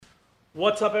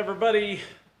What's up, everybody?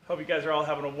 Hope you guys are all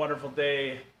having a wonderful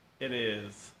day. It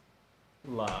is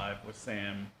Live with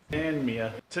Sam and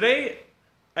Mia. Today,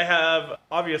 I have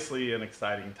obviously an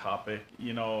exciting topic.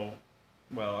 Well,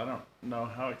 I don't know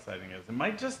how exciting it is. It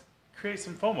might just create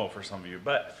some FOMO for some of you,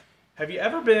 but have you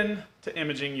ever been to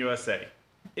Imaging USA?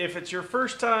 If it's your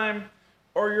first time,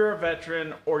 or you're a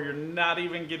veteran, or you're not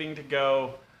even getting to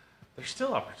go, there's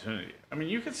still opportunity. I mean,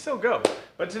 you can still go.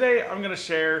 But today, I'm going to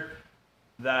share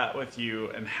that with you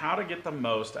and how to get the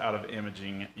most out of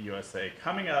Imaging USA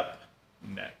coming up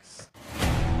next.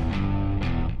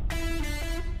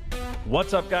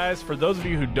 What's up, guys? For those of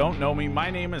you who don't know me, my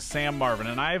name is Sam Marvin,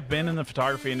 and I have been in the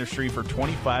photography industry for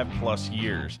 25 plus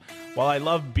years. While I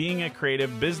love being a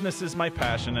creative, business is my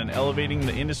passion, and elevating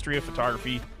the industry of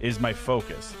photography is my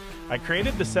focus. I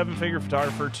created the Seven Figure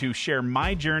Photographer to share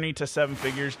my journey to seven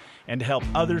figures and to help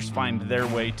others find their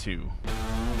way too.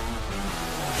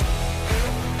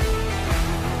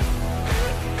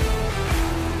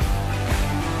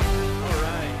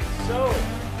 So,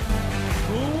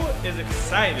 who is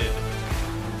excited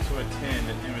to attend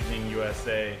Imaging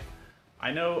USA?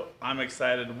 I know I'm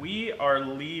excited. We are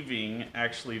leaving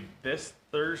actually this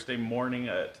Thursday morning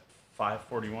at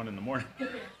 5:41 in the morning.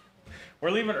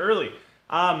 We're leaving early.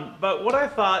 But what I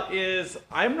thought is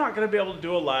I'm not going to be able to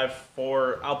do a live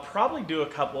I'll probably do a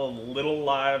couple of little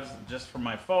lives just from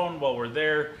my phone while we're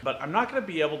there, but I'm not going to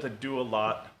be able to do a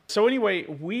lot. So anyway,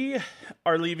 we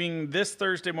are leaving this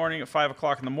Thursday morning at 5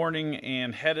 o'clock in the morning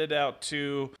and headed out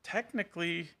to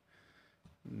technically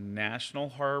National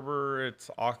Harbor.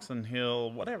 It's Oxon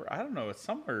Hill, whatever. I don't know. It's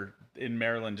somewhere in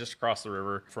Maryland, just across the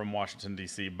river from Washington,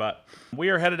 D.C. But we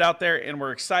are headed out there and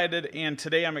we're excited. And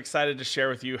today I'm excited to share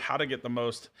with you how to get the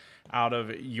most out of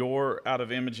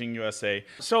Imaging USA.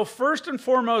 So first and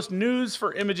foremost, news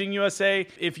for Imaging USA.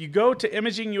 If you go to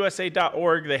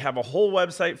imagingusa.org, they have a whole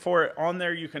website for it. On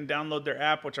there, you can download their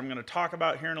app, which I'm going to talk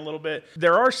about here in a little bit.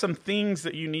 There are some things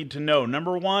that you need to know.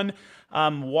 Number one,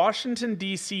 Washington,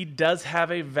 D.C. does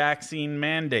have a vaccine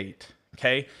mandate,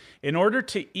 okay? In order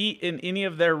to eat in any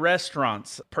of their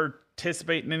restaurants,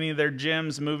 participate in any of their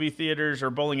gyms, movie theaters,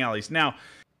 or bowling alleys. Now,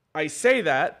 I say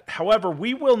that, however,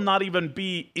 we will not even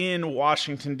be in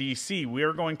Washington, D.C. We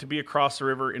are going to be across the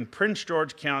river in Prince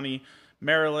George County,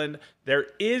 Maryland. There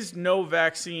is no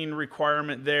vaccine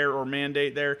requirement there or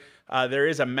mandate there. There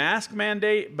is a mask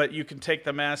mandate, but you can take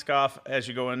the mask off as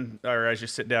you go in or as you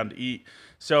sit down to eat.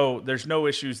 So there's no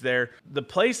issues there. The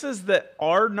places that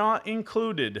are not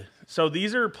included, so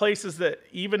these are places that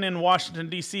even in Washington,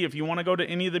 D.C., if you want to go to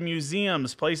any of the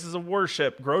museums, places of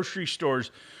worship, grocery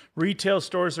stores, retail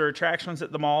stores, or attractions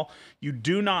at the mall, you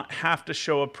do not have to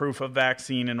show a proof of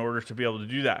vaccine in order to be able to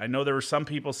do that. I know there were some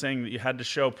people saying that you had to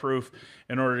show proof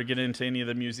in order to get into any of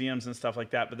the museums and stuff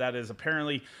like that, but that is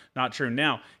apparently not true.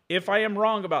 Now, if I am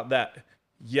wrong about that,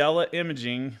 yell at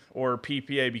Imaging or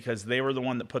PPA because they were the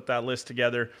one that put that list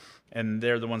together and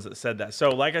they're the ones that said that.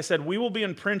 So like I said, we will be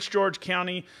in Prince George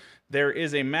County. There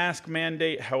is a mask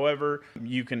mandate. However,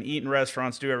 you can eat in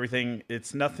restaurants, do everything.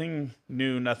 It's nothing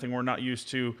new, nothing we're not used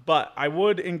to. But I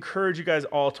would encourage you guys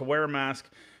all to wear a mask,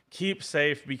 keep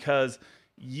safe, because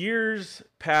years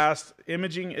past,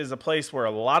 Imaging is a place where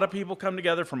a lot of people come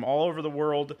together from all over the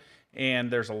world, and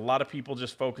there's a lot of people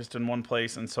just focused in one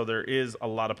place, and so there is a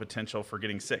lot of potential for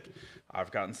getting sick.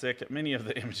 I've gotten sick at many of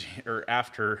the Imaging, or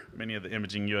after many of the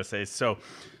Imaging USAs, so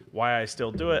why I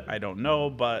still do it, I don't know,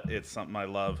 but it's something I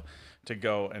love to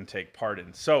go and take part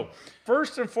in. So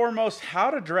first and foremost, how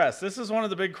to dress. This is one of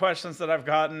the big questions that I've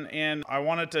gotten, and I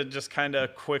wanted to just kind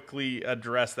of quickly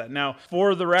address that. Now,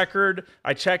 for the record,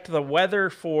 I checked the weather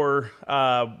for,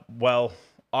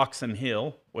 Oxon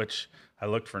Hill, which I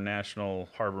looked for National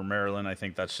Harbor, Maryland. I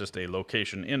think that's just a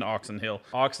location in Oxon Hill.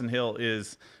 Oxon Hill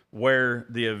is where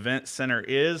the event center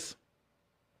is.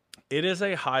 It is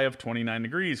a high of 29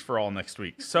 degrees for all next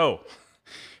week. So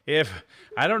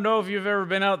I don't know if you've ever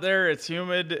been out there, it's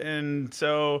humid, and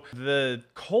so the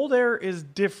cold air is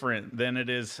different than it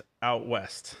is out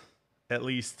west. At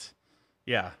least,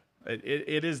 yeah,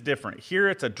 it is different. Here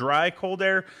it's a dry cold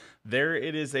air. There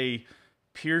it is a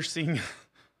piercing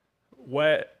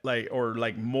wet,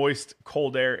 like moist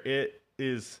cold air. It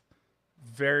is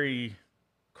very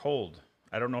cold.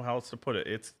 I don't know how else to put it.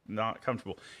 It's not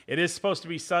comfortable. It is supposed to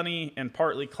be sunny and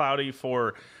partly cloudy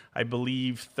for, I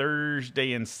believe,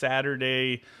 Thursday and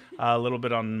Saturday, a little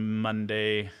bit on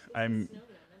Monday. I'm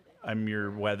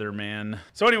your weatherman.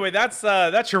 So anyway,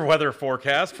 that's your weather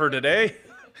forecast for today.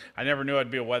 I never knew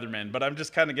I'd be a weatherman, but I'm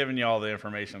just kind of giving you all the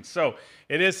information. So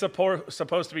it is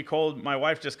supposed to be cold. My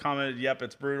wife just commented, yep,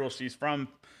 it's brutal. She's from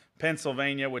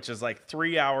Pennsylvania, which is like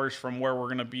 3 hours from where we're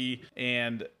going to be.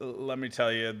 And let me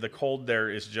tell you, the cold there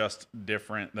is just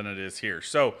different than it is here.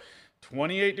 So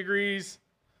 28 degrees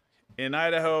in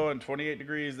Idaho and 28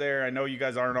 degrees there. I know you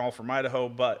guys aren't all from Idaho,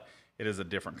 but it is a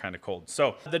different kind of cold.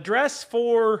 So the dress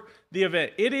for the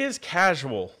event, it is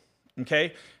casual,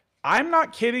 okay? I'm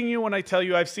not kidding you when I tell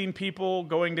you I've seen people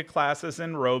going to classes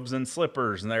in robes and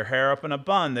slippers and their hair up in a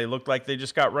bun. They look like they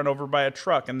just got run over by a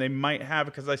truck, and they might have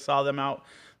because I saw them out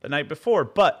the night before.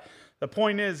 But the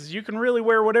point is, you can really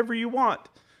wear whatever you want.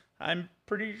 I'm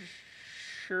pretty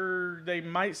sure they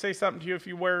might say something to you if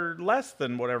you wear less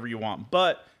than whatever you want,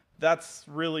 but that's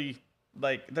really,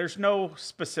 like, there's no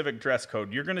specific dress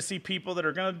code. You're going to see people that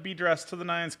are going to be dressed to the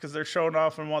nines because they're showing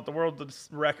off and want the world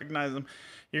to recognize them.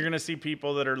 You're going to see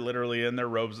people that are literally in their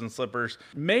robes and slippers.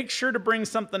 Make sure to bring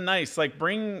something nice, like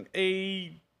bring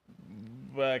a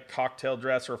cocktail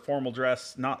dress or a formal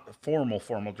dress, not formal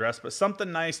dress, but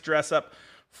something nice, dress up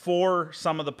for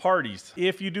some of the parties.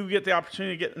 If you do get the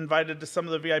opportunity to get invited to some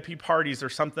of the VIP parties or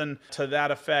something to that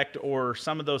effect, or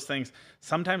some of those things,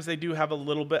 sometimes they do have a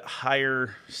little bit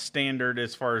higher standard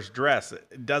as far as dress.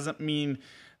 It doesn't mean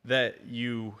that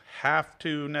you have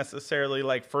to necessarily,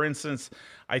 like, for instance,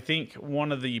 I think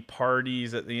one of the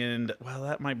parties at the end, well,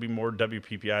 that might be more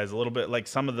WPPI, a little bit like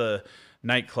some of the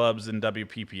nightclubs in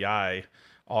WPPI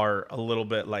are a little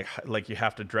bit like you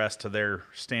have to dress to their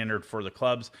standard for the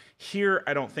clubs. Here,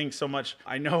 I don't think so much.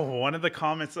 I know one of the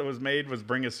comments that was made was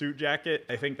bring a suit jacket.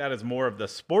 I think that is more of the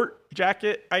sport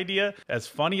jacket idea. As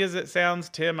funny as it sounds,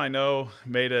 Tim, I know,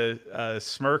 made a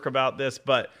smirk about this,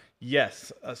 but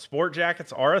yes, sport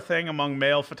jackets are a thing among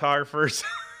male photographers.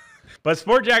 But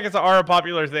sport jackets are a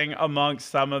popular thing amongst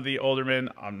some of the older men.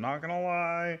 I'm not going to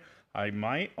lie. I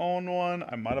might own one.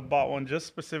 I might have bought one just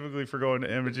specifically for going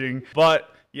to imaging.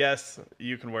 But yes,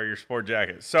 you can wear your sport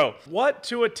jacket. So what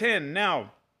to attend?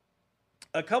 Now,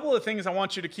 a couple of things I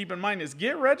want you to keep in mind is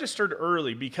get registered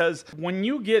early, because when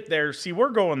you get there, see, we're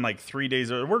going like 3 days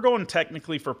early. We're going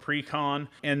technically for pre-con,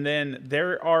 and then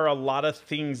there are a lot of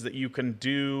things that you can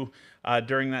do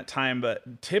during that time.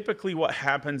 But typically what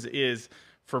happens is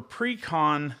for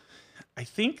pre-con, I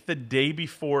think the day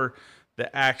before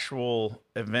the actual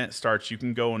event starts, you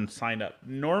can go and sign up.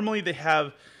 Normally they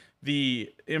have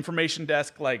the information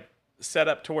desk like set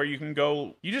up to where you can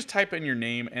go, you just type in your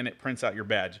name and it prints out your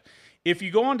badge. If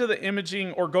you go onto the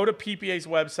imaging or go to PPA's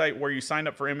website where you sign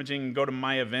up for imaging and go to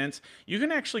my events, you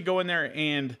can actually go in there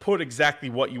and put exactly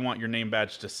what you want your name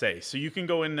badge to say. So you can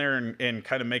go in there and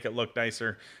kind of make it look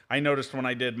nicer. I noticed when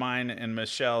I did mine and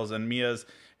Michelle's and Mia's,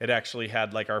 it actually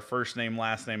had like our first name,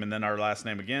 last name, and then our last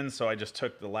name again. So I just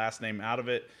took the last name out of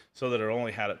it so that it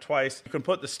only had it twice. You can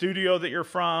put the studio that you're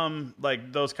from,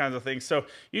 like those kinds of things. So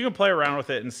you can play around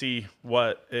with it and see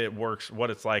what it works,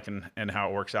 what it's like, and how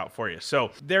it works out for you.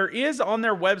 So there is on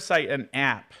their website an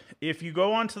app. If you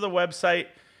go onto the website,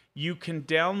 you can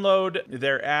download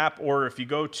their app, or if you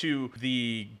go to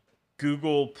the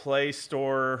Google Play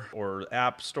Store or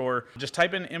App Store, just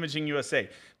type in Imaging USA.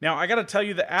 Now, I got to tell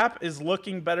you, the app is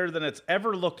looking better than it's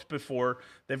ever looked before.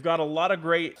 They've got a lot of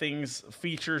great things,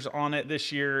 features on it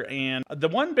this year. And the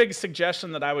one big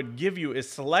suggestion that I would give you is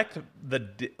select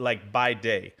by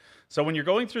day. So when you're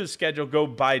going through the schedule, go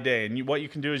by day. And what you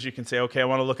can do is you can say, okay, I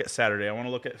want to look at Saturday. I want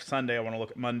to look at Sunday. I want to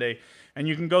look at Monday. And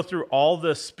you can go through all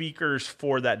the speakers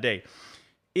for that day.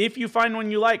 If you find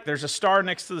one you like, there's a star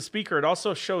next to the speaker. It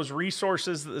also shows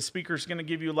resources that the speaker is going to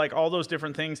give you, like all those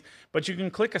different things. But you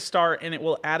can click a star and it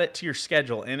will add it to your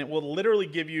schedule. And it will literally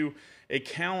give you a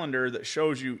calendar that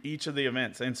shows you each of the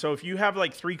events. And so if you have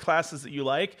like 3 classes that you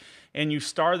like and you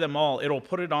star them all, it'll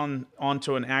put it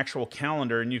onto an actual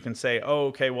calendar. And you can say, oh,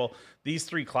 okay, well, these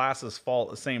 3 classes fall at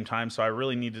the same time, so I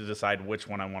really need to decide which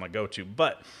one I want to go to.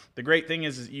 But the great thing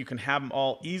is you can have them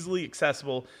all easily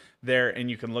accessible there, and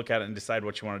you can look at it and decide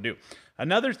what you want to do.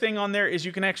 Another thing on there is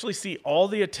you can actually see all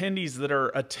the attendees that are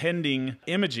attending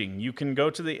imaging. You can go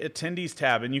to the attendees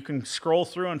tab and you can scroll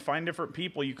through and find different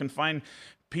people. You can find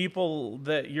people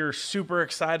that you're super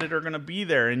excited are going to be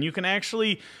there, and you can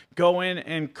actually go in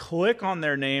and click on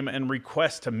their name and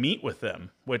request to meet with them,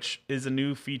 which is a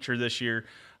new feature this year.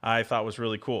 I thought was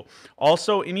really cool.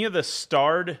 Also, any of the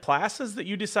starred classes that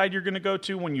you decide you're going to go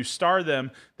to, when you star them,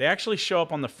 they actually show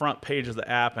up on the front page of the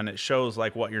app, and it shows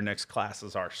like what your next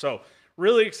classes are. So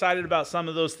really excited about some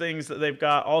of those things that they've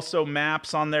got. Also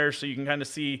maps on there so you can kind of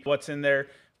see what's in there.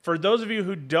 For those of you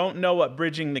who don't know what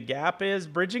Bridging the Gap is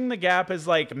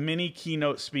like mini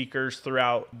keynote speakers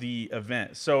throughout the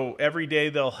event. So every day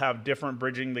they'll have different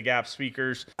Bridging the Gap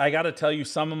speakers. I got to tell you,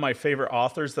 some of my favorite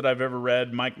authors that I've ever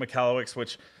read, Mike Michalowicz,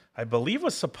 which I believe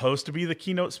was supposed to be the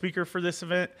keynote speaker for this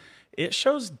event. It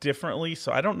shows differently,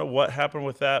 so I don't know what happened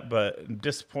with that, but I'm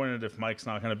disappointed if Mike's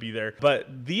not going to be there.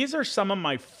 But these are some of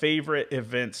my favorite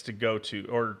events to go to,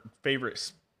 or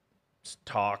favorite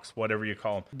talks, whatever you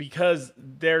call them, because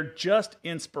they're just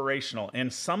inspirational.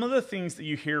 And some of the things that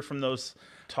you hear from those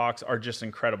talks are just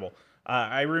incredible.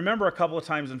 I remember a couple of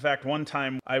times, in fact, one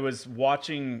time I was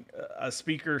watching a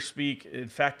speaker speak. In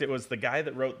fact, it was the guy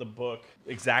that wrote the book,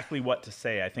 Exactly What to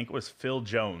Say. I think it was Phil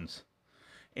Jones.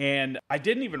 And I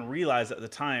didn't even realize at the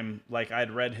time, like I'd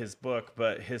read his book,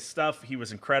 but his stuff, he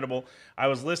was incredible. I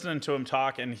was listening to him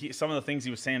talk, and some of the things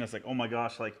he was saying, is like, oh my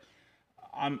gosh, like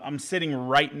I'm sitting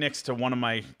right next to one of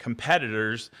my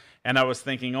competitors, and I was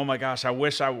thinking, oh my gosh, I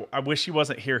wish he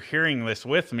wasn't here hearing this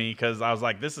with me, because I was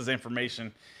like, this is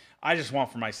information I just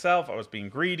want for myself. I was being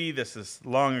greedy. This is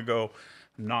long ago.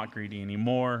 I'm not greedy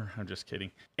anymore. I'm just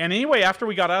kidding. And anyway, after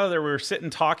we got out of there, we were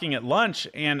sitting talking at lunch,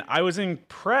 and I was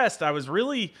impressed. I was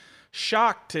really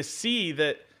shocked to see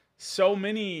that so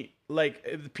many, like,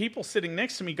 the people sitting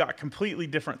next to me got completely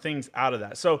different things out of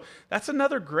that. So that's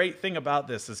another great thing about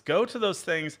this, is go to those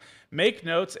things, make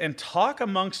notes, and talk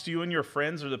amongst you and your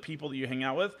friends or the people that you hang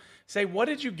out with. Say, what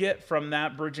did you get from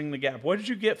that Bridging the Gap? What did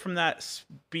you get from that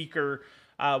speaker?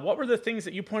 What were the things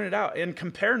that you pointed out? And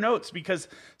compare notes, because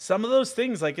some of those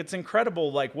things, like, it's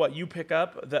incredible, like what you pick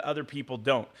up that other people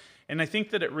don't. And I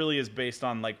think that it really is based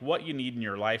on like what you need in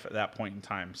your life at that point in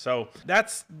time. So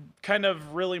that's kind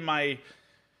of really my,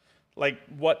 like,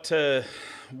 what to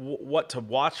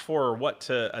watch for, or what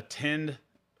to attend.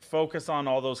 Focus on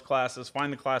all those classes.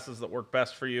 Find the classes that work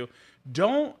best for you.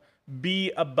 Don't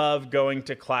be above going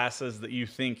to classes that you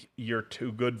think you're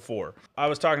too good for. I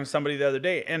was talking to somebody the other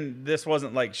day, and this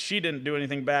wasn't like she didn't do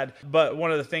anything bad, but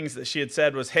one of the things that she had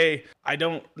said was, hey, I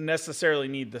don't necessarily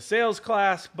need the sales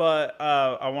class, but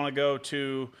I want to go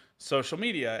to social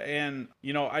media. And,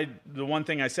 you know, the one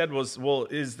thing I said was, well,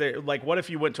 is there, like, what if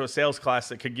you went to a sales class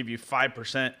that could give you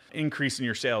 5% increase in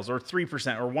your sales, or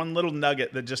 3%, or one little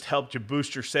nugget that just helped you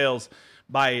boost your sales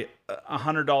by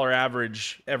 $100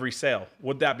 average every sale?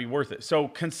 Would that be worth it? So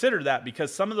consider that,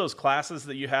 because some of those classes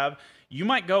that you have, you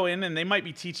might go in and they might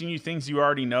be teaching you things you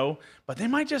already know, but they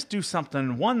might just do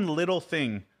something, one little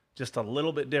thing, just a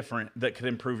little bit different, that could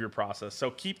improve your process. So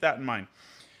keep that in mind.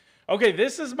 Okay,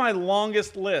 this is my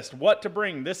longest list. What to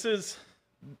bring. This is,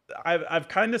 I've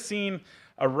kind of seen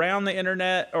around the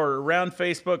internet or around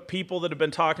Facebook, people that have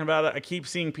been talking about it. I keep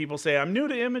seeing people say, I'm new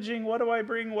to imaging. What do I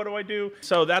bring? What do I do?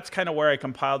 So that's kind of where I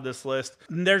compiled this list.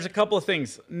 And there's a couple of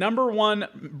things. Number one,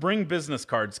 bring business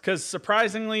cards, because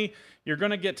surprisingly, you're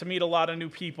going to get to meet a lot of new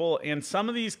people, and some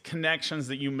of these connections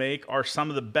that you make are some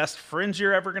of the best friends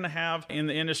you're ever going to have in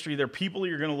the industry. They're people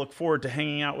you're going to look forward to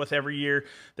hanging out with every year.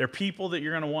 They're people that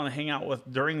you're going to want to hang out with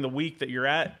during the week that you're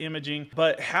at imaging.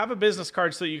 But have a business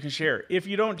card so that you can share. If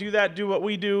you don't do that, do what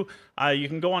we do. You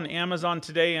can go on Amazon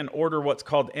today and order what's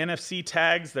called NFC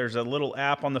tags. There's a little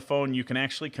app on the phone. You can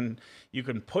actually you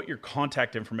can put your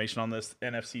contact information on this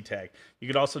NFC tag. You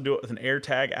could also do it with an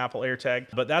AirTag, Apple AirTag.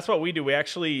 But that's what we do. We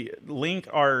actually link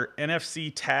our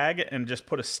NFC tag and just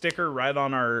put a sticker right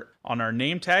on our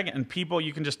name tag, and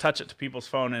you can just touch it to people's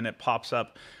phone and it pops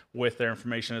up with their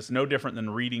information. It's no different than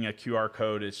reading a QR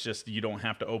code. It's just, you don't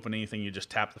have to open anything. You just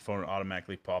tap the phone, it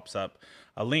automatically pops up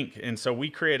a link. And so we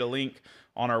create a link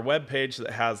on our webpage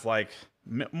that has like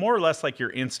more or less like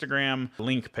your Instagram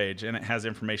link page, and it has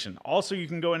information. Also, you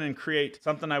can go in and create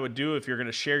something I would do if you're going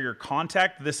to share your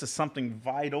contact. This is something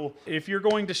vital. If you're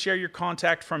going to share your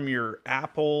contact from your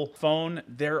Apple phone,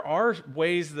 there are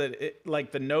ways that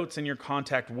like the notes in your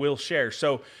contact will share.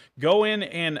 So go in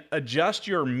and adjust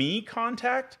your Me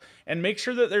contact and make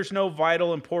sure that there's no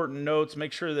vital important notes.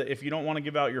 Make sure that if you don't want to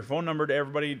give out your phone number to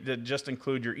everybody, to just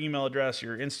include your email address,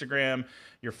 your Instagram,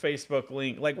 your Facebook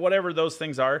link, like whatever those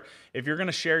things are. If you're going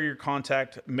to share your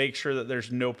contact, make sure that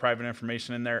there's no private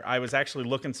information in there. I was actually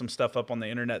looking some stuff up on the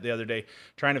internet the other day,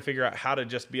 trying to figure out how to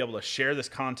just be able to share this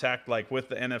contact like with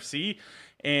the NFC,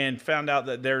 and found out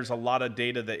that there's a lot of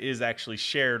data that is actually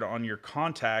shared on your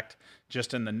contact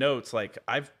just in the notes. Like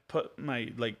I've put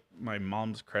my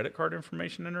mom's credit card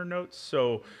information in her notes.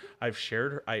 So I've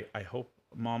shared her. I hope,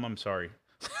 Mom, I'm sorry.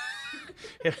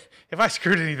 If I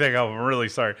screwed anything up, I'm really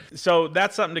sorry. So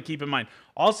that's something to keep in mind.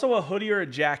 Also, a hoodie or a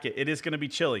jacket. It is going to be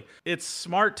chilly. It's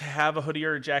smart to have a hoodie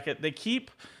or a jacket. They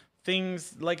keep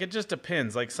things, like, it just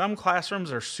depends. Like some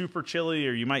classrooms are super chilly,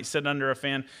 or you might sit under a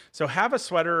fan. So have a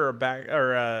sweater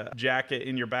or a jacket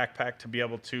in your backpack to be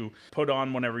able to put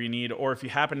on whenever you need. Or if you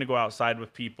happen to go outside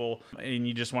with people and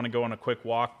you just want to go on a quick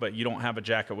walk, but you don't have a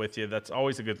jacket with you, that's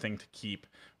always a good thing to keep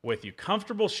with you.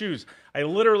 Comfortable shoes. I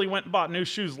literally went and bought new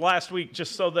shoes last week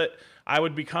just so that I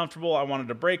would be comfortable. I wanted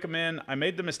to break them in. I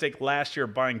made the mistake last year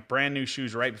buying brand new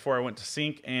shoes right before I went to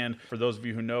Sync. And for those of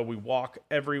you who know, we walk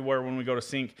everywhere when we go to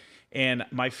Sync. And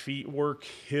my feet were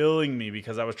killing me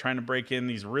because I was trying to break in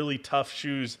these really tough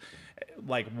shoes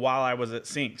like while I was at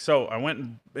Sync. So I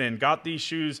went and got these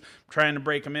shoes, trying to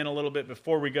break them in a little bit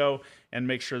before we go and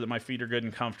make sure that my feet are good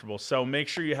and comfortable. So make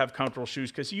sure you have comfortable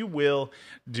shoes because you will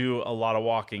do a lot of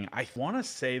walking. I want to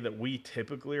say that we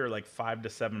typically are like 5 to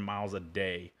 7 miles a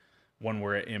day when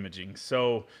we're at imaging.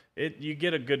 So you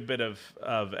get a good bit of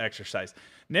exercise.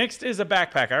 Next is a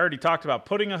backpack. I already talked about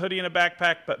putting a hoodie in a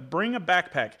backpack, but bring a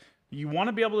backpack. You want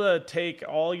to be able to take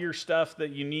all your stuff that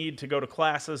you need to go to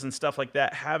classes and stuff like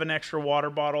that. Have an extra water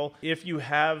bottle. If you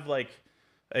have like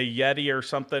a Yeti or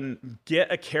something,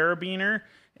 get a carabiner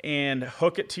and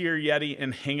hook it to your Yeti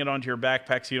and hang it onto your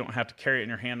backpack so you don't have to carry it in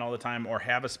your hand all the time, or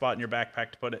have a spot in your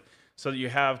backpack to put it so that you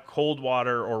have cold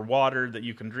water or water that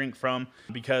you can drink from,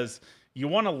 because you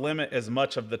want to limit as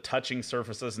much of the touching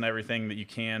surfaces and everything that you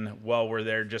can while we're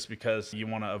there, just because you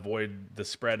want to avoid the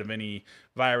spread of any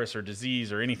virus or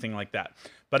disease or anything like that.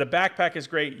 But a backpack is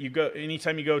great. You go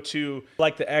anytime you go to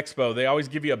like the expo, they always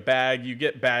give you a bag. You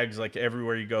get bags like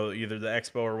everywhere you go, either the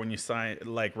expo or when you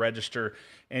register,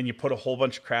 and you put a whole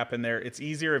bunch of crap in there. It's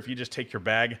easier if you just take your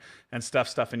bag and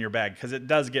stuff in your bag, because it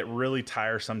does get really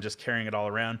tiresome just carrying it all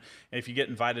around. And if you get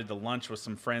invited to lunch with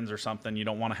some friends or something, you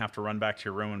don't want to have to run back to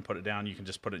your room and put it down. You can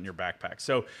just put it in your backpack.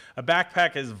 So a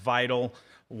backpack is vital.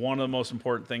 One of the most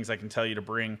important things I can tell you to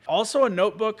bring. Also, a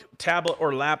notebook, tablet,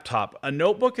 or laptop. A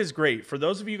notebook is great. For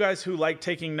those of you guys who like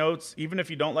taking notes, even if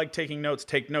you don't like taking notes,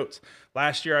 take notes.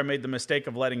 Last year, I made the mistake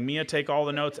of letting Mia take all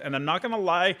the notes, and I'm not going to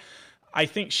lie, I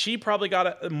think she probably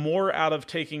got more out of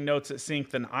taking notes at Sync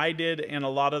than I did, and a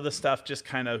lot of the stuff just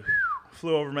kind of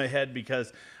flew over my head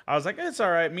because I was like, it's all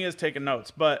right, Mia's taking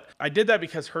notes. But I did that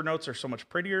because her notes are so much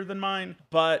prettier than mine.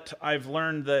 But I've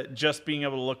learned that just being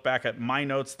able to look back at my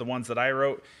notes, the ones that I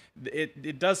wrote,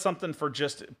 it does something for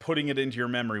just putting it into your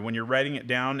memory. When you're writing it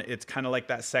down, it's kind of like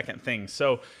that second thing.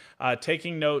 So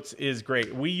taking notes is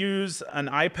great. We use an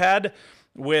iPad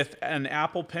with an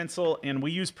Apple Pencil, and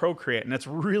we use Procreate, and it's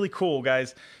really cool,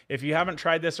 guys. If you haven't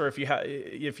tried this, or if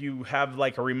you have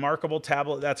like a Remarkable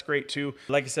tablet, that's great too.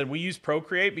 Like I said, we use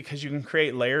Procreate because you can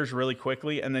create layers really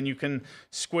quickly, and then you can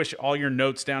squish all your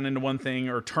notes down into one thing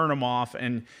or turn them off,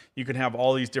 and you can have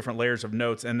all these different layers of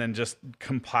notes and then just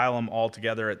compile them all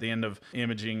together at the end of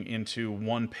imaging into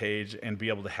one page and be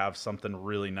able to have something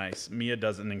really nice. Mia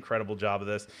does an incredible job of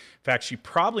this. In fact, she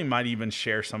probably might even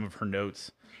share some of her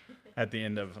notes at the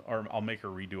end of, or I'll make her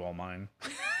redo all mine.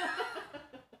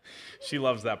 She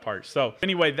loves that part. So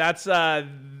anyway, that's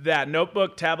that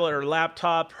notebook, tablet, or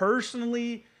laptop.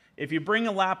 Personally, if you bring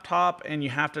a laptop and you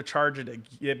have to charge it,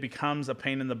 it becomes a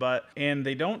pain in the butt. And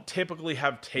they don't typically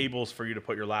have tables for you to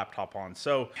put your laptop on.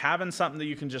 So having something that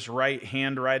you can just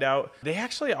hand write out. They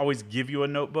actually always give you a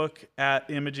notebook at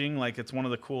imaging. Like, it's one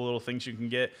of the cool little things you can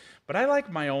get. But I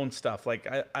like my own stuff. Like,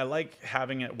 I like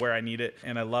having it where I need it,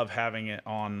 and I love having it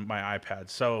on my iPad.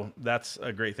 So that's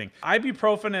a great thing.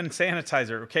 Ibuprofen and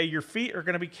sanitizer. Okay, your feet are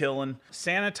going to be killing.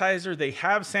 Sanitizer, they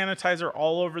have sanitizer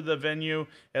all over the venue.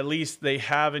 At least they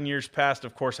have in years past.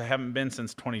 Of course, I haven't been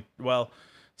since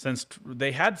since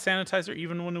they had sanitizer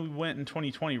even when we went in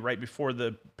 2020, right before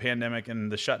the pandemic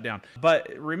and the shutdown. But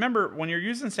remember, when you're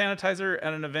using sanitizer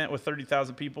at an event with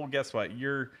 30,000 people, guess what?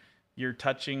 You're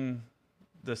touching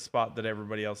the spot that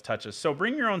everybody else touches. So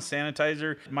bring your own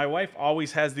sanitizer. My wife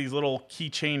always has these little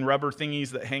keychain rubber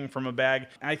thingies that hang from a bag.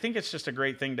 I think it's just a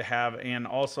great thing to have. And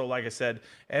also, like I said,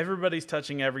 everybody's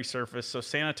touching every surface, so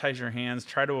sanitize your hands.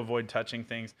 Try to avoid touching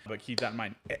things, but keep that in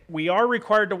mind. We are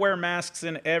required to wear masks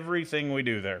in everything we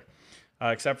do there,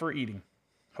 except for eating,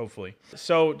 hopefully.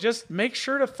 So just make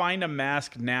sure to find a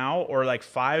mask now, or like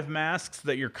 5 masks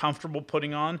that you're comfortable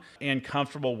putting on and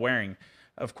comfortable wearing.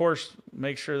 Of course,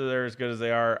 make sure that they're as good as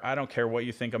they are. I don't care what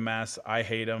you think of masks. I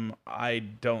hate them. I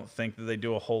don't think that they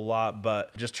do a whole lot,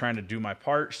 but just trying to do my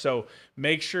part. So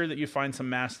make sure that you find some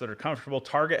masks that are comfortable.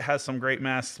 Target has some great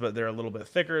masks, but they're a little bit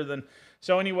thicker than.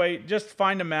 So anyway, just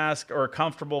find a mask or a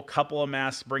comfortable couple of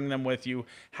masks. Bring them with you.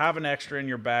 Have an extra in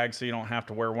your bag so you don't have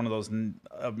to wear one of those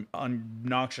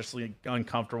obnoxiously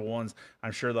uncomfortable ones.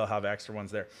 I'm sure they'll have extra ones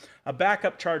there. A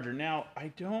backup charger. Now,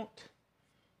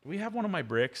 we have one of my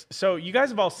bricks. So you guys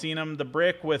have all seen them, the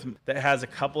brick that has a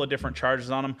couple of different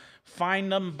charges on them.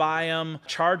 Find them, buy them,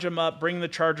 charge them up, bring the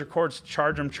charger cords,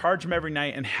 charge them every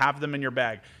night, and have them in your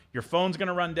bag. Your phone's going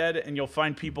to run dead, and you'll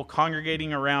find people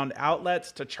congregating around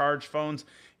outlets to charge phones.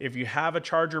 If you have a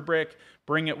charger brick,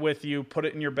 bring it with you, put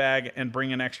it in your bag, and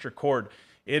bring an extra cord.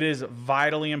 It is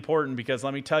vitally important because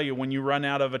let me tell you, when you run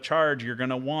out of a charge, you're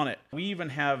going to want it. We even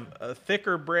have a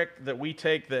thicker brick that we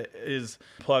take that is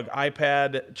plug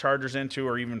iPad chargers into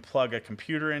or even plug a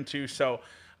computer into. So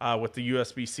with the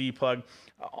USB-C plug.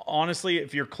 Honestly,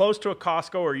 if you're close to a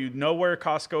Costco or you know where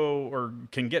Costco or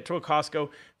can get to a Costco,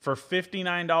 for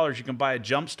 $59, you can buy a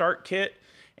jump start kit,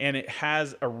 and it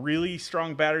has a really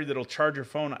strong battery that'll charge your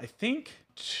phone, I think,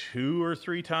 2 or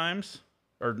 3 times.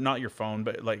 Or not your phone,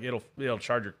 but like it'll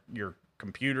charge your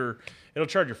computer. It'll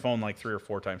charge your phone like 3 or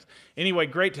 4 times. Anyway,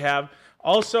 great to have.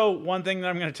 Also, one thing that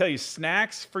I'm going to tell you,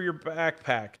 snacks for your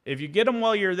backpack. If you get them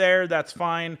while you're there, that's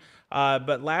fine.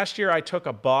 But last year I took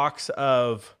a box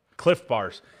of Cliff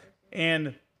Bars.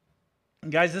 And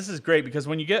guys, this is great because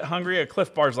when you get hungry, a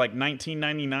Cliff Bar is like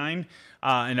 $19.99,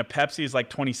 and a Pepsi is like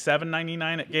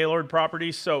 $27.99 at Gaylord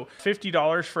Properties. So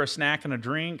 $50 for a snack and a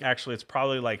drink. Actually, it's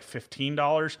probably like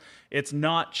 $15. It's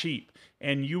not cheap,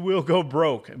 and you will go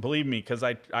broke. Believe me, because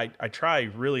I try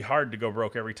really hard to go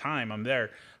broke every time I'm there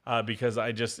because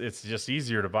it's just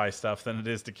easier to buy stuff than it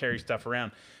is to carry stuff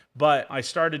around. But I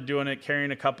started doing it, carrying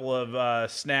a couple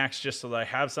of snacks just so that I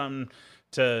have something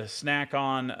to snack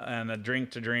on and a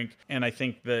drink to drink. And I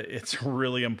think that it's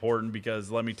really important because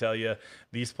let me tell you,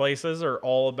 these places are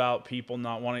all about people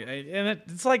not wanting, and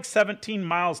it's like 17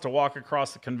 miles to walk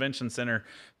across the convention center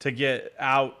to get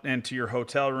out and to your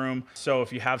hotel room. So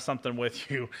if you have something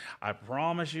with you, I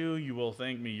promise you, you will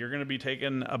thank me. You're going to be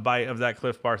taking a bite of that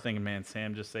Cliff Bar thinking, man,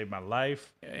 Sam just saved my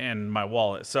life and my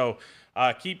wallet. So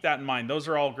keep that in mind. Those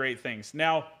are all great things.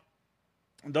 Now,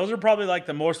 those are probably like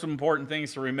the most important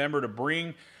things to remember to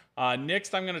bring.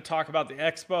 Next, I'm going to talk about the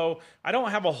expo. I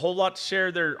don't have a whole lot to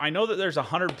share there. I know that there's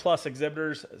 100+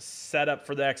 exhibitors set up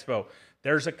for the expo.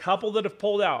 There's a couple that have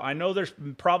pulled out. I know there's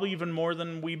probably even more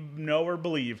than we know or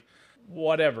believe.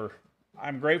 Whatever.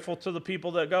 I'm grateful to the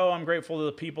people that go. I'm grateful to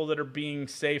the people that are being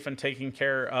safe and taking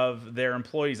care of their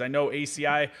employees. I know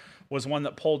ACI was one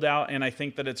that pulled out, and I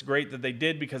think that it's great that they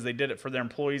did because they did it for their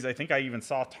employees. I think I even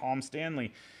saw Tom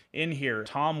Stanley in here.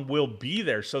 Tom will be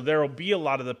there, so there will be a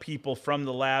lot of the people from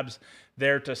the labs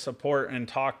there to support and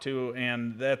talk to,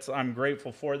 and I'm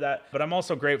grateful for that. But I'm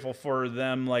also grateful for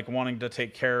them like wanting to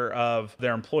take care of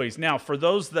their employees. Now, for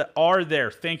those that are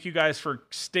there, thank you guys for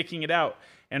sticking it out.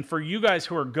 And for you guys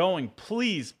who are going,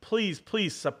 please, please,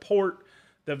 please support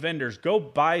the vendors. Go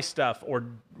buy stuff or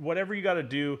whatever you got to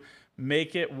do.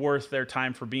 Make it worth their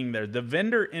time for being there. The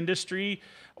vendor industry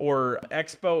or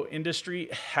expo industry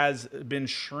has been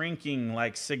shrinking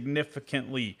like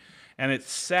significantly. And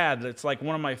it's sad. It's like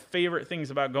one of my favorite things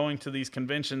about going to these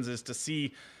conventions is to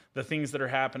see the things that are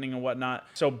happening and whatnot.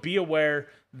 So be aware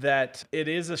that it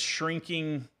is a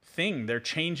shrinking thing. They're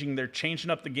changing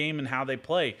up the game and how they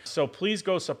play. So please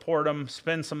go support them,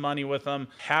 spend some money with them,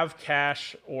 have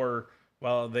cash or,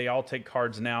 well, they all take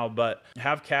cards now, but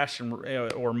have cash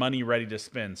or money ready to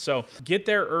spend. So get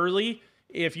there early.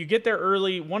 If you get there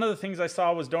early, one of the things I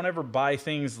saw was don't ever buy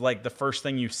things like the first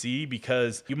thing you see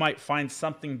because you might find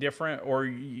something different, or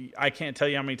I can't tell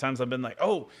you how many times I've been like,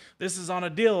 oh, this is on a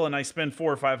deal, and I spend $400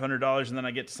 or $500, and then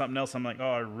I get to something else. I'm like, oh,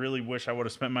 I really wish I would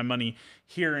have spent my money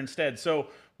here instead. So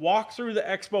walk through the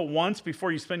expo once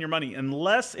before you spend your money,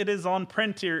 unless it is on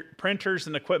printers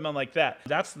and equipment like that.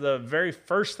 That's the very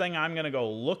first thing I'm going to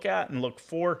go look at and look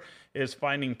for is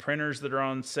finding printers that are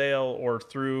on sale or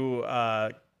through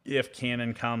if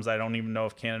Canon comes. I don't even know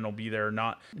if Canon will be there or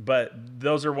not, but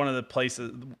those are one of the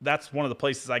places. That's one of the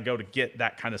places I go to get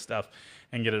that kind of stuff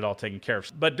and get it all taken care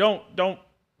of. But don't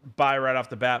buy right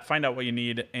off the bat. Find out what you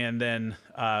need. And then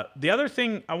the other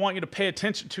thing I want you to pay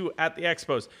attention to at the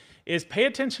expos is pay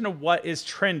attention to what is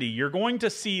trendy. You're going to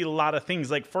see a lot of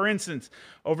things. Like, for instance,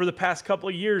 over the past couple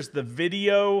of years, the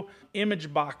video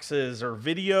image boxes or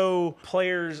video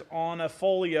players on a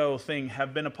folio thing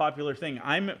have been a popular thing.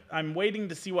 I'm waiting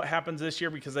to see what happens this year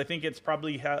because I think it'll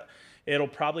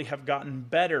probably have gotten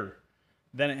better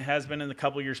than it has been in the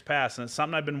couple years past. And it's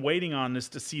something I've been waiting on, is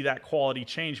to see that quality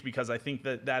change, because I think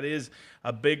that is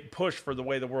a big push for the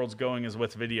way the world's going is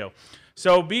with video.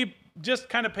 So just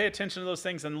kind of pay attention to those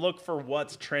things and look for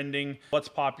what's trending, what's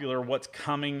popular, what's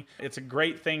coming. It's a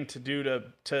great thing to do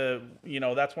to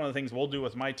that's one of the things we'll do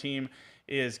with my team,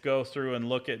 is go through and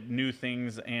look at new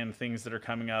things and things that are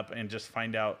coming up and just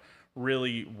find out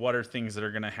really what are things that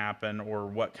are going to happen, or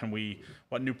what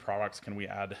new products can we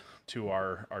add to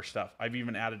our stuff. I've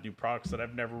even added new products that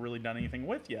I've never really done anything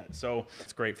with yet. So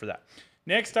it's great for that.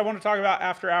 Next, I want to talk about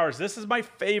after hours. This is my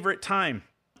favorite time.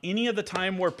 any of the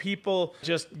time where people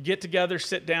just get together,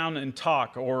 sit down and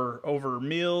talk, or over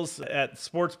meals at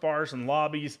sports bars and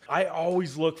lobbies, I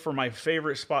always look for my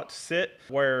favorite spot to sit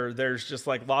where there's just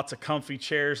like lots of comfy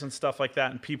chairs and stuff like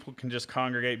that, and people can just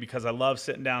congregate, because I love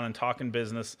sitting down and talking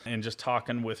business and just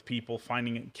talking with people,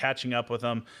 catching up with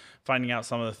them, finding out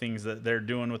some of the things that they're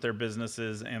doing with their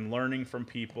businesses and learning from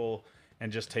people,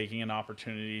 and just taking an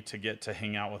opportunity to get to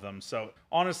hang out with them. So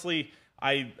honestly,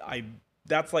 I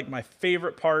that's like my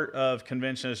favorite part of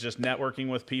convention, is just networking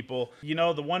with people. You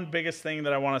know, the one biggest thing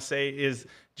that I want to say is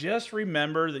just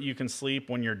remember that you can sleep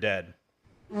when you're dead.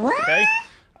 Okay?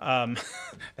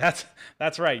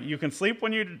 That's right. You can sleep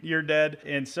when you're dead.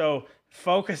 And so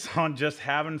focus on just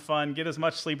having fun. Get as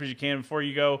much sleep as you can before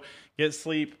you go. Get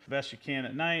sleep the best you can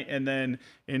at night, and then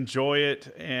enjoy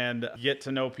it and get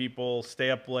to know people, stay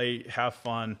up late, have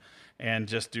fun, and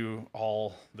just do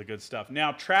all the good stuff.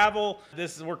 Now, travel,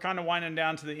 we're kind of winding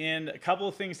down to the end. A couple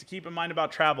of things to keep in mind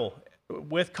about travel.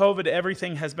 With COVID,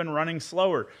 everything has been running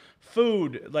slower.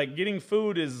 Food, like getting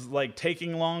food is like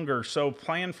taking longer, so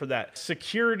plan for that.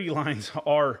 Security lines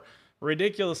are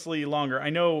ridiculously longer. I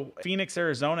know Phoenix,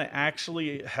 Arizona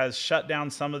actually has shut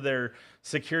down some of their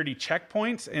security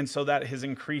checkpoints, and so that has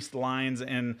increased lines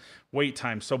and wait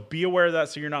times. So be aware of that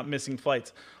so you're not missing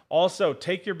flights. Also,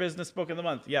 take your business book of the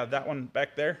month. Yeah, that one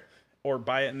back there. Or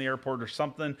buy it in the airport or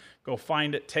something. Go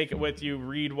find it, take it with you,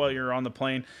 read while you're on the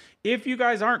plane. If you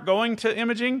guys aren't going to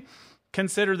imaging,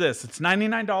 consider this. It's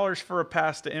 $99 for a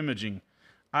pass to imaging.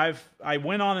 I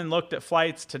went on and looked at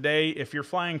flights today. If you're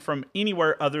flying from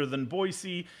anywhere other than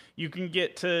Boise, you can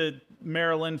get to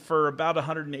Maryland for about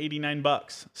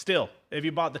 $189 still, if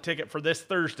you bought the ticket for this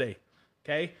Thursday,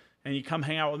 okay? And you come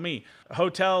hang out with me.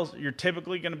 Hotels, you're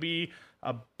typically going to be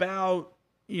about,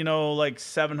 like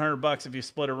 $700 if you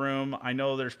split a room. I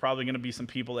know there's probably going to be some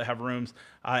people that have rooms,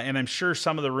 and I'm sure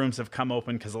some of the rooms have come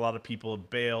open because a lot of people have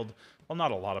bailed. Well,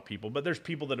 not a lot of people, but there's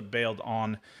people that have bailed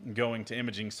on going to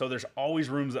imaging. So there's always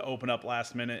rooms that open up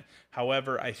last minute.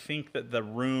 However, I think that the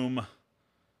room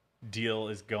deal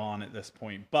is gone at this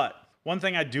point. But one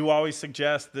thing I do always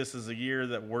suggest, this is a year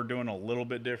that we're doing a little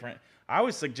bit different. I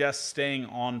always suggest staying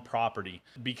on property,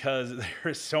 because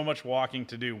there is so much walking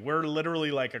to do. We're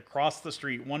literally like across the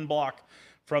street, 1 block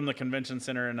from the convention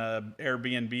center in a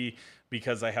Airbnb,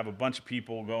 because I have a bunch of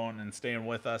people going and staying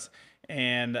with us.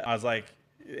 And I was like,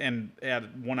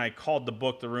 when I called to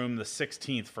book the room the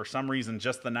 16th, for some reason,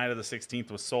 just the night of the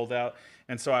 16th was sold out.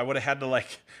 And so I would have had to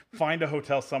like find a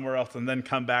hotel somewhere else and then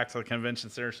come back to the convention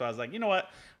center. So I was like, you know what?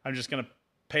 I'm just going to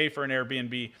pay for an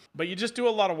Airbnb. But you just do a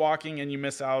lot of walking and you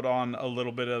miss out on a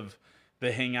little bit of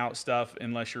the hangout stuff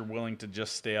unless you're willing to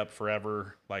just stay up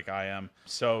forever like I am.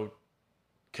 So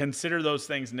consider those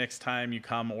things next time you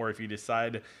come, or if you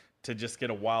decide to just get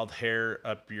a wild hair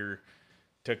up your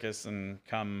tuchus and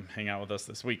come hang out with us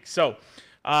this week. So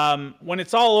when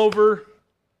it's all over,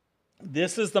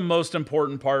 this is the most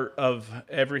important part of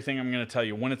everything I'm going to tell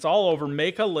you. When it's all over,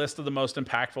 make a list of the most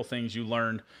impactful things you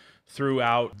learned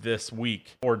throughout this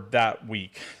week, or that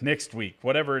week, next week,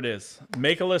 whatever it is.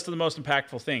 Make a list of the most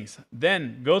impactful things.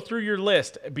 Then go through your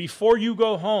list before you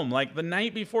go home, like the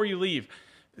night before you leave.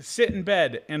 Sit in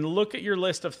bed and look at your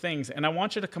list of things, and I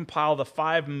want you to compile the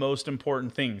 5 most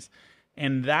important things.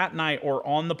 And that night, or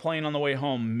on the plane on the way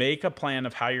home, make a plan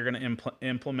of how you're going to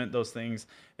implement those things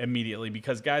immediately.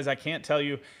 Because guys, I can't tell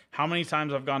you how many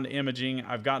times I've gone to imaging.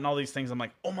 I've gotten all these things. I'm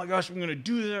like, oh my gosh, I'm going to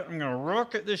do that. I'm going to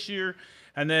rock it this year.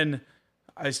 And then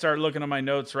I start looking at my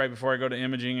notes right before I go to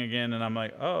imaging again. And I'm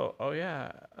like, oh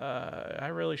yeah, I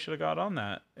really should have got on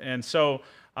that. And so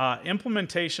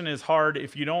implementation is hard.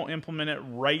 If you don't implement it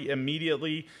right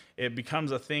immediately, it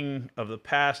becomes a thing of the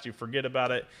past. You forget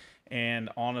about it. And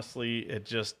honestly,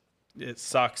 it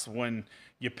sucks when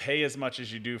you pay as much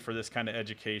as you do for this kind of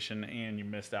education and you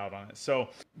missed out on it. So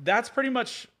that's pretty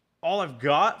much all I've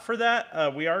got for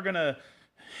that. We are going to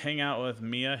hang out with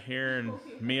Mia here, and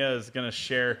Mia is going to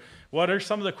share. What are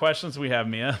some of the questions we have,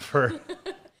 Mia?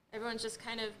 Everyone's just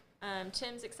kind of,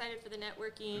 Tim's excited for the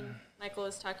networking. Michael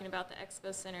is talking about the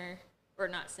expo center, or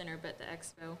not center, but the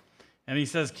expo. And he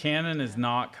says Canon is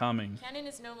not coming. Canon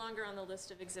is no longer on the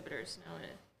list of exhibitors.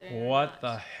 No, what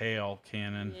the hell,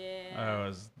 Canon? Yeah. I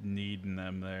was needing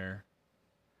them there.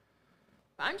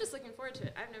 But I'm just looking forward to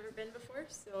it. I've never been before,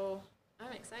 so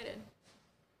I'm excited.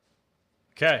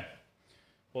 Okay.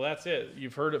 Well, that's it.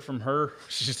 You've heard it from her.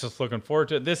 She's just looking forward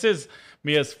to it. This is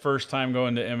Mia's first time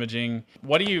going to imaging.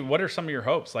 What are some of your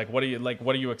hopes? What are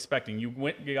you expecting?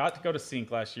 You got to go to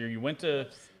Sync last year. You went to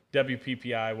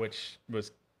WPPI, which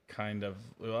was it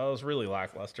was really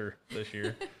lackluster this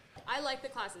year. I like the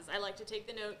classes. I like to take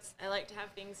the notes. I like to have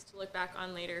things to look back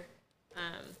on later.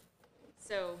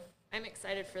 So I'm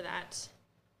excited for that.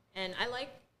 And I like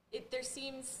it. There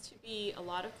seems to be a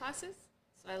lot of classes.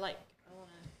 So I want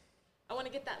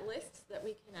to get that list so that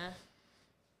we can,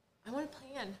 I want to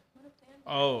plan.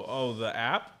 Oh, the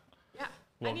app? Yeah.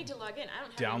 Well, I need to log in. I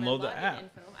don't have download any the of my login app.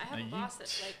 info. I have a boss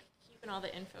that's like keeping all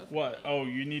the info. For What? me. Oh,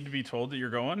 you need to be told that you're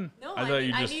going? No, I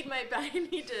need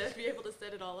to be able to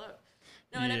set it all up.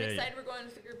 No, and I'm Yeah, excited. We're going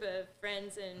with a group of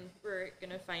friends, and we're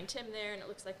gonna find Tim there, and it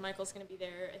looks like Michael's gonna be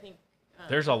there. I think.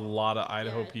 There's a lot of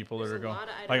Idaho yeah, people that there's are a going. lot of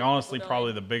Idaho Like, people honestly, going.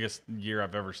 probably the biggest year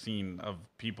I've ever seen of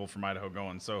people from Idaho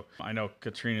going. So I know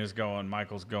Katrina's going,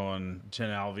 Michael's going,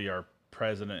 Jen Alvey, our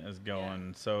president, is going.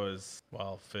 Yeah. So is,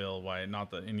 well, Phil White.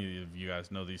 Not that any of you guys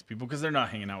know these people because they're not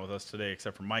hanging out with us today,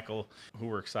 except for Michael, who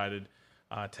we're excited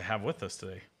to have with us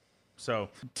today. So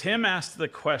Tim asked the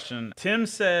question. Tim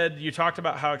said, you talked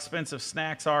about how expensive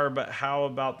snacks are, but how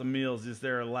about the meals? Is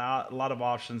there a lot of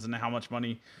options, and how much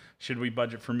money should we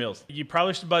budget for meals? You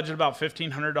probably should budget about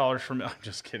 $1,500 for meals. I'm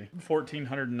just kidding.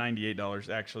 $1,498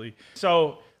 actually.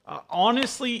 So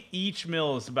honestly, each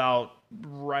meal is about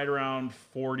right around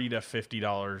 $40 to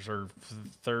 $50 or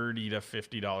 $30 to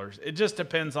 $50. It just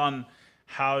depends on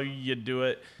how you do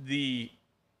it. The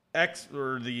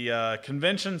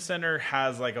convention center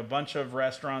has like a bunch of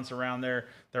restaurants around there.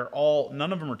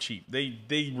 None of them are cheap.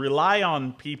 They rely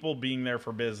on people being there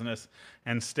for business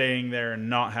and staying there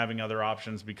and not having other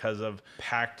options because of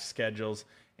packed schedules.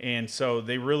 And so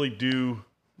they really do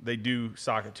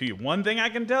sock it to you. One thing I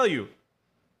can tell you,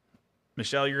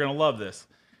 Michelle, you're going to love this,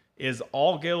 is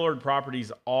all Gaylord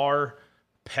properties are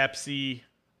Pepsi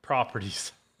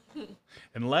properties.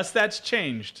 Unless that's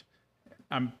changed,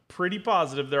 I'm pretty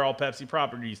positive they're all Pepsi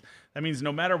properties. That means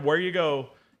no matter where you go,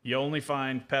 you only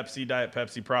find Pepsi, Diet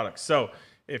Pepsi products. So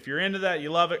if you're into that, you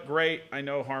love it, great. I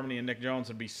know Harmony and Nick Jones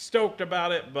would be stoked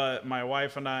about it, but my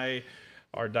wife and I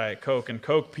are Diet Coke and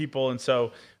Coke people, and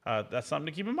so that's something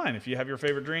to keep in mind. If you have your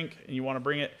favorite drink and you want to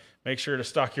bring it, make sure to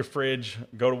stock your fridge,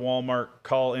 go to Walmart,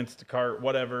 call Instacart,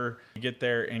 whatever. Get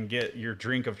there and get your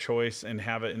drink of choice and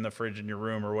have it in the fridge in your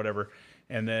room or whatever.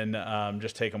 And then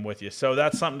just take them with you. So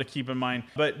that's something to keep in mind.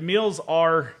 But meals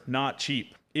are not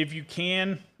cheap. If you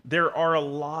can, there are a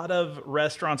lot of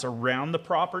restaurants around the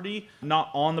property, not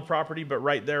on the property, but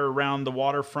right there around the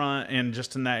waterfront and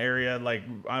just in that area. Like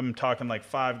I'm talking like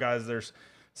Five Guys. There's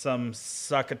some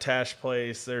Succotash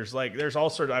place. There's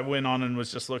all sorts. I went on and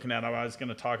was just looking at them. I was going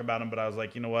to talk about them, but I was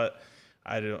like, you know what?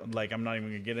 I'm not even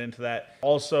going to get into that.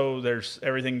 Also, there's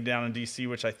everything down in DC,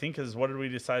 which I think is, what did we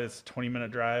decide? It's a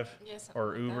 20-minute drive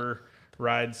or Uber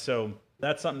ride. So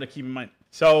that's something to keep in mind.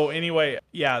 So anyway,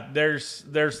 yeah, there's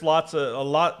a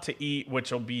lot to eat,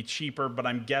 which will be cheaper, but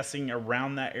I'm guessing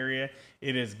around that area,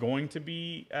 it is going to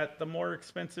be at the more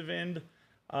expensive end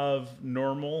of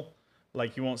normal.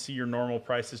 Like you won't see your normal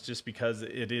prices just because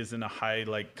it is in a high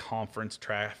like conference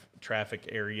traffic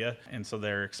area, and so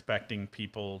they're expecting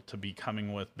people to be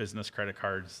coming with business credit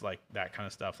cards, like that kind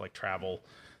of stuff, like travel,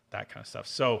 that kind of stuff.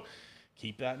 So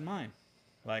keep that in mind.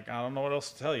 Like I don't know what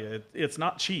else to tell you. It's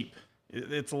not cheap.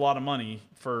 It's a lot of money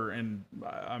and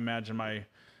I imagine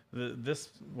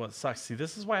what sucks. See,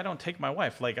 this is why I don't take my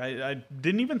wife. Like I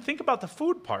didn't even think about the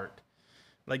food part.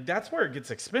 Like that's where it gets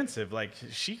expensive. Like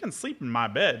she can sleep in my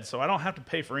bed, so I don't have to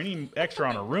pay for any extra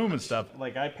on her room and stuff.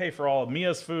 Like I pay for all of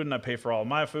Mia's food, and I pay for all of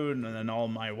my food, and then all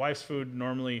my wife's food.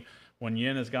 Normally, when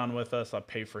Yin has gone with us, I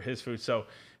pay for his food. So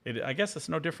I guess it's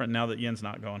no different now that Yin's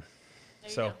not going.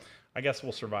 So I guess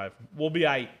we'll survive. We'll be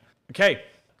aight. Okay.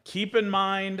 Keep in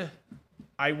mind,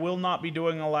 I will not be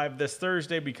doing a live this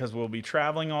Thursday because we'll be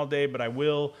traveling all day, but I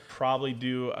will probably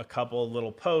do a couple of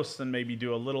little posts and maybe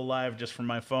do a little live just from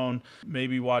my phone.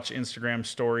 Maybe watch Instagram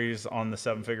stories on the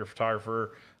Seven Figure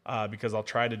Photographer because I'll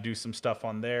try to do some stuff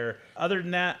on there. Other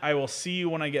than that, I will see you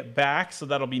when I get back. So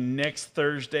that'll be next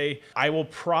Thursday. I will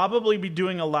probably be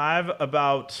doing a live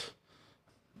about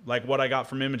like what I got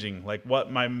from imaging, like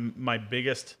what my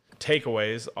biggest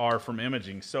takeaways are from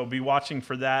imaging. So be watching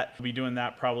for that. We'll be doing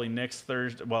that probably next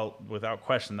Thursday. Well, without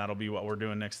question, that'll be what we're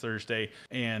doing next Thursday.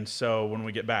 And so when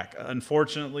we get back,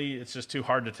 unfortunately, it's just too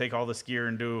hard to take all this gear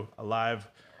and do a live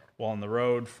while on the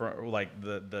road for like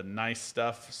the nice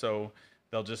stuff. So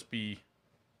they'll just be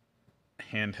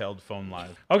handheld phone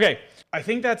live. Okay, I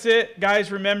think that's it.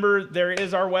 Guys, remember, there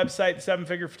is our website,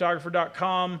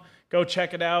 sevenfigurephotographer.com. Go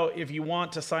check it out. If you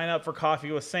want to sign up for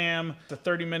Coffee with Sam, it's a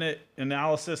 30-minute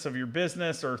analysis of your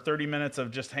business or 30 minutes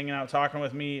of just hanging out talking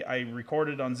with me. I record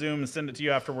it on Zoom and send it to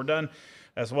you after we're done,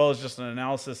 as well as just an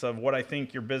analysis of what I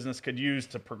think your business could use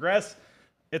to progress.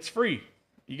 It's free.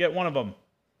 You get one of them.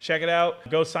 Check it out.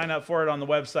 Go sign up for it on the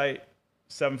website,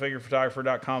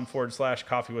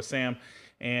 sevenfigurephotographer.com/coffee with Sam.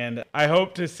 And I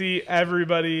hope to see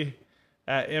everybody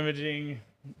at Imaging.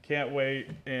 Can't wait,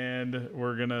 and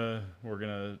we're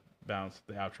gonna bounce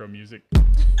the outro music.